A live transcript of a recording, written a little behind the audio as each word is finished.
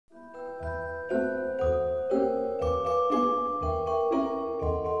Hey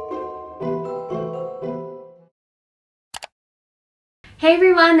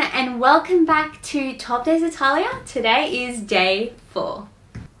everyone, and welcome back to 12 Days with Talia. Today is day 4.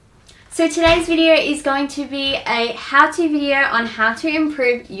 So today's video is going to be a how-to video on how to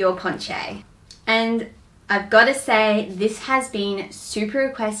improve your ponche. And I've got to say, this has been super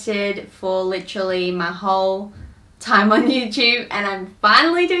requested for literally my whole time on YouTube, and I'm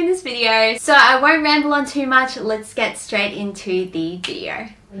finally doing this video. So I won't ramble on too much, let's get straight into the video.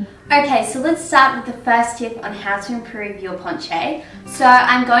 Okay, so let's start with the first tip on how to improve your ponche. So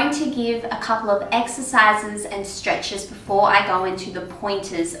I'm going to give a couple of exercises and stretches before I go into the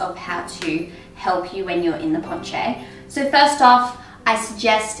pointers of how to help you when you're in the ponche. So first off, I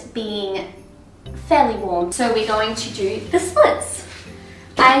suggest being fairly warm. So we're going to do the splits.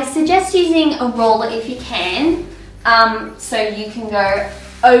 I suggest using a roller if you can, so you can go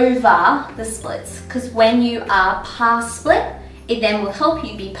over the splits, because when you are past split, it then will help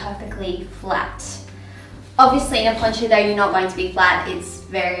you be perfectly flat. Obviously in a ponche though, you're not going to be flat. It's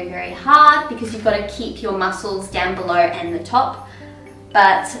very, very hard because you've got to keep your muscles down below and the top.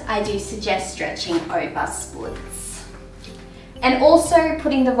 But I do suggest stretching over splits. And also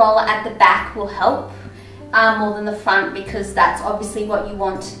putting the roller at the back will help more than the front, because that's obviously what you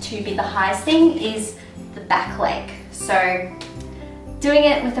want to be the highest thing, is the back leg. So doing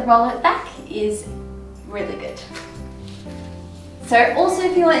it with the roller at the back is really good. So also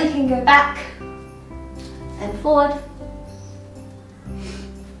if you want, you can go back and forward,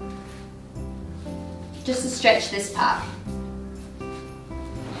 just to stretch this part.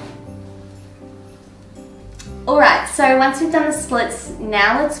 Alright, so once we've done the splits,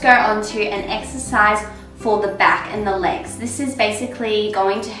 now let's go on to an exercise for the back and the legs. This is basically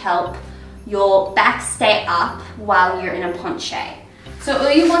going to help your back stay up while you're in a ponche. So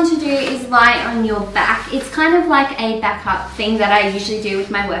all you want to do is lie on your back. It's kind of like a backup thing that I usually do with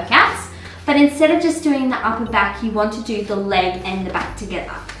my workouts, but instead of just doing the upper back, you want to do the leg and the back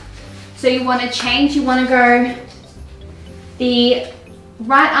together. So you want to change, you want to go the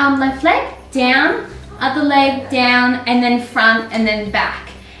right arm, left leg, down, other leg, down, and then front, and then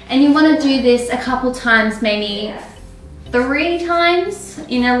back. And you want to do this a couple times, maybe 3 times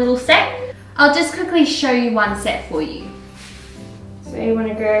in a little set. I'll just quickly show you one set for you. So you want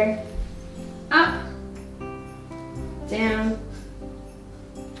to go up, down,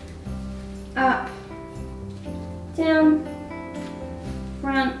 up, down,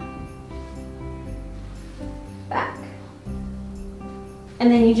 front, back. And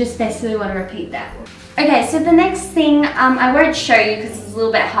then you just basically want to repeat that. Okay, so the next thing, I won't show you because it's a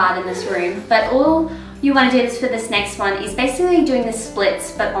little bit hard in this room, but all you want to do for this next one is basically doing the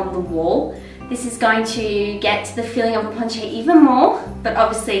splits but on the wall. This is going to get the feeling of a ponche even more, but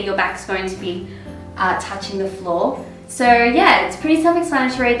obviously your back's going to be touching the floor. So yeah, it's pretty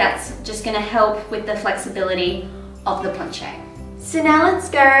self-explanatory. That's just going to help with the flexibility of the ponche. So now let's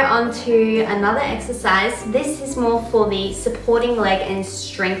go on to another exercise. This is more for the supporting leg and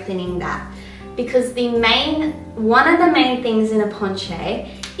strengthening that, because one of the main things in a ponche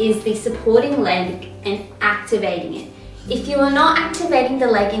is the supporting leg and activating it. If you are not activating the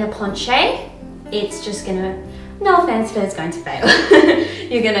leg in a ponche, it's just gonna, no offense, but it's going to fail.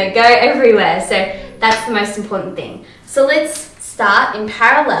 You're gonna go everywhere. So that's the most important thing. So let's start in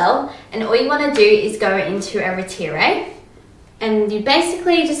parallel, and all you wanna do is go into a retire. And you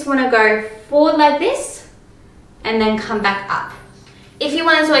basically just wanna go forward like this, and then come back up. If you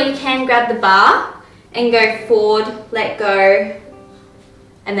want as well, you can grab the bar and go forward, let go,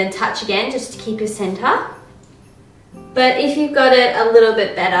 and then touch again, just to keep your center. But if you've got it a little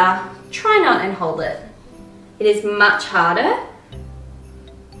bit better, try not and hold it. It is much harder,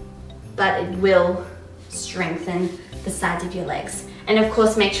 but it will strengthen the sides of your legs. And of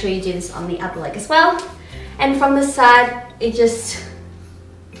course, make sure you do this on the other leg as well. And from the side, it just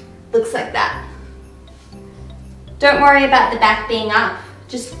looks like that. Don't worry about the back being up,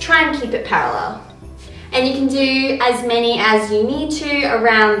 just try and keep it parallel. And you can do as many as you need to,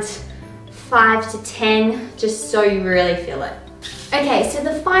 around 5 to 10, just so you really feel it. Okay, so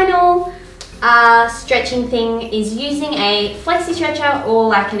the final stretching thing is using a flexi stretcher or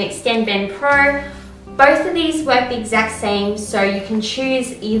like an Extend Bend Pro. Both of these work the exact same, so you can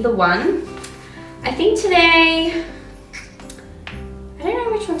choose either one. I think today, I don't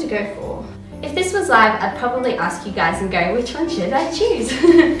know which one to go for. If this was live, I'd probably ask you guys and go, which one should I choose?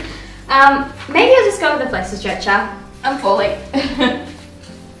 Maybe I'll just go with the flexi stretcher. I'm falling.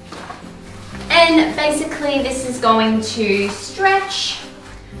 And basically this is going to stretch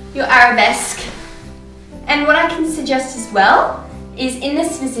your arabesque. And what I can suggest as well is in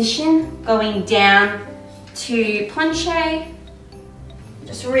this position, going down to ponche.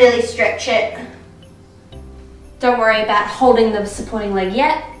 Just really stretch it. Don't worry about holding the supporting leg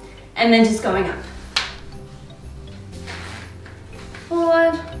yet. And then just going up.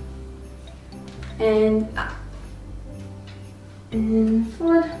 Forward. And up. And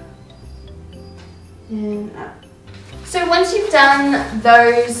forward. And up. So once you've done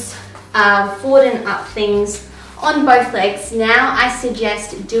those forward and up things on both legs, now I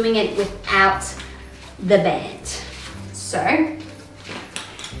suggest doing it without the band. So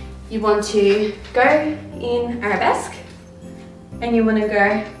you want to go in arabesque and you want to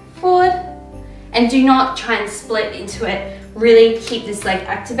go forward, and do not try and split into it. Really keep this leg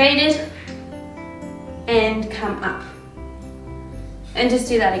activated and come up. And just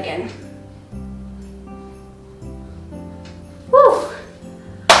do that again. Woo!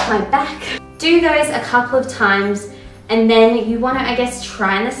 My back. Do those a couple of times and then you want to, I guess,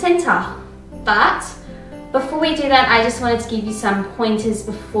 try in the center. But before we do that, I just wanted to give you some pointers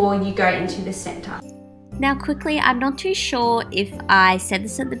before you go into the center. Now quickly, I'm not too sure if I said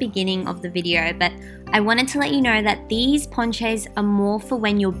this at the beginning of the video, but I wanted to let you know that these ponches are more for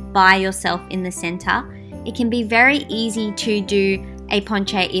when you're by yourself in the center. It can be very easy to do a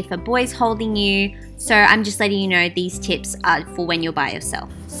ponche if a boy's holding you, so I'm just letting you know these tips are for when you're by yourself.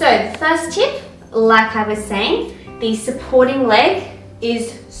 So the first tip, like I was saying, the supporting leg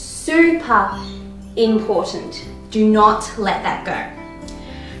is super important. Do not let that go.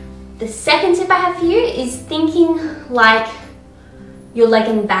 The second tip I have for you is thinking like your leg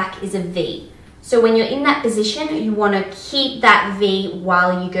and back is a V. So when you're in that position, you want to keep that V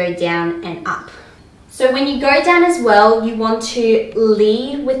while you go down and up. So when you go down as well, you want to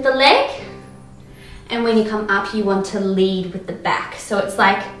lead with the leg, and when you come up, you want to lead with the back. So it's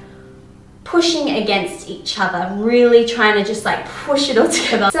like pushing against each other, really trying to just like push it all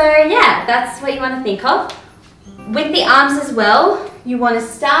together. So yeah, that's what you want to think of. With the arms as well, you want to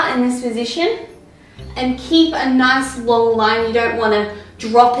start in this position and keep a nice long line. You don't want to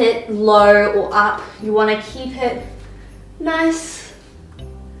drop it low or up. You want to keep it nice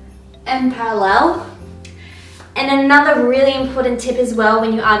and parallel. And another really important tip as well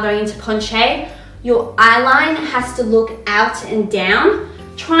when you are going into ponche, your eye line has to look out and down.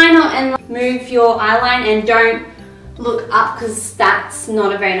 Try not and move your eye line and don't look up because that's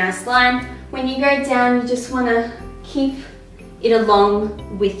not a very nice line. When you go down, you just want to keep it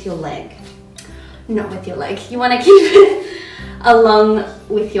along with your leg. Not with your leg. You want to keep it along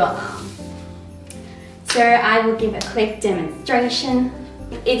with your arm. So I will give a quick demonstration.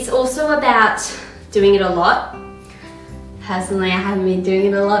 It's also about doing it a lot. Personally, I haven't been doing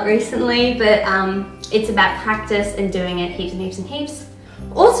it a lot recently, but it's about practice and doing it heaps and heaps and heaps.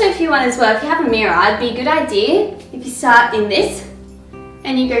 Also, if you want as well, if you have a mirror, it'd be a good idea if you start in this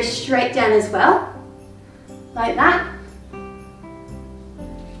and you go straight down as well, like that,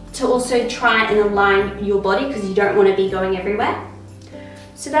 to also try and align your body because you don't want to be going everywhere.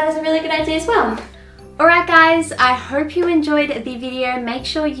 So that is a really good idea as well. Alright guys, I hope you enjoyed the video. Make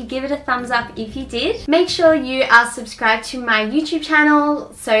sure you give it a thumbs up if you did. Make sure you are subscribed to my YouTube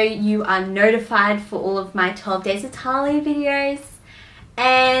channel so you are notified for all of my 12 Days of Talia videos.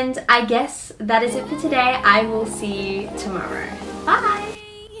 And I guess that is it for today. I will see you tomorrow. Bye!